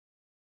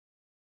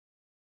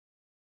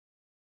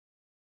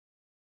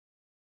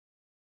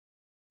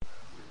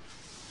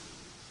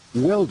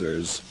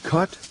Welders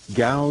cut,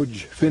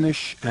 gouge,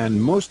 finish,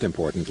 and most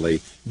importantly,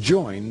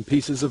 join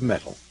pieces of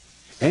metal.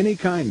 Any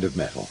kind of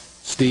metal,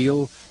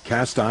 steel,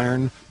 cast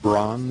iron,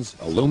 bronze,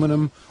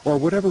 aluminum, or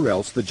whatever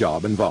else the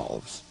job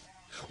involves.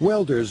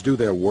 Welders do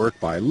their work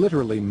by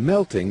literally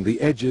melting the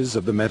edges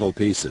of the metal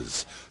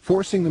pieces,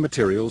 forcing the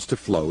materials to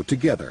flow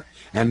together,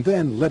 and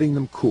then letting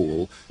them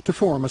cool to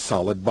form a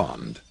solid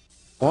bond.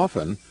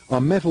 Often, a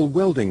metal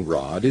welding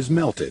rod is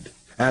melted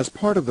as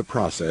part of the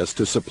process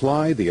to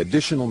supply the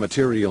additional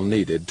material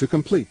needed to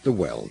complete the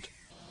weld.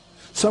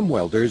 Some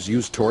welders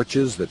use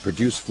torches that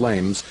produce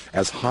flames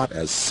as hot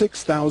as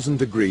 6,000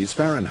 degrees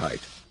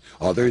Fahrenheit.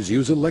 Others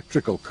use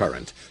electrical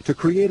current to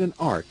create an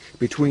arc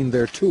between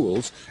their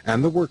tools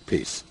and the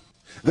workpiece.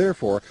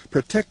 Therefore,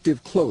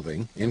 protective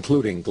clothing,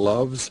 including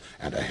gloves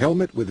and a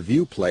helmet with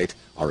view plate,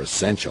 are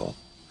essential.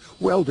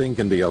 Welding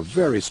can be a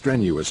very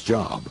strenuous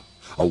job.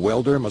 A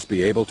welder must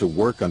be able to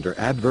work under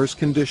adverse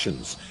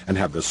conditions and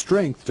have the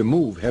strength to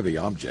move heavy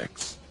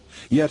objects.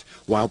 Yet,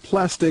 while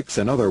plastics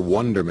and other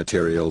wonder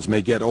materials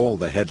may get all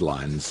the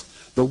headlines,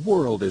 the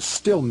world is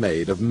still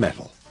made of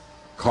metal.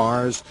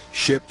 Cars,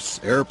 ships,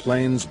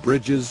 airplanes,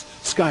 bridges,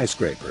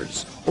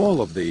 skyscrapers, all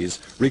of these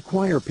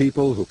require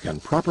people who can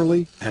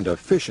properly and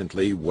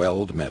efficiently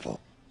weld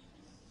metal.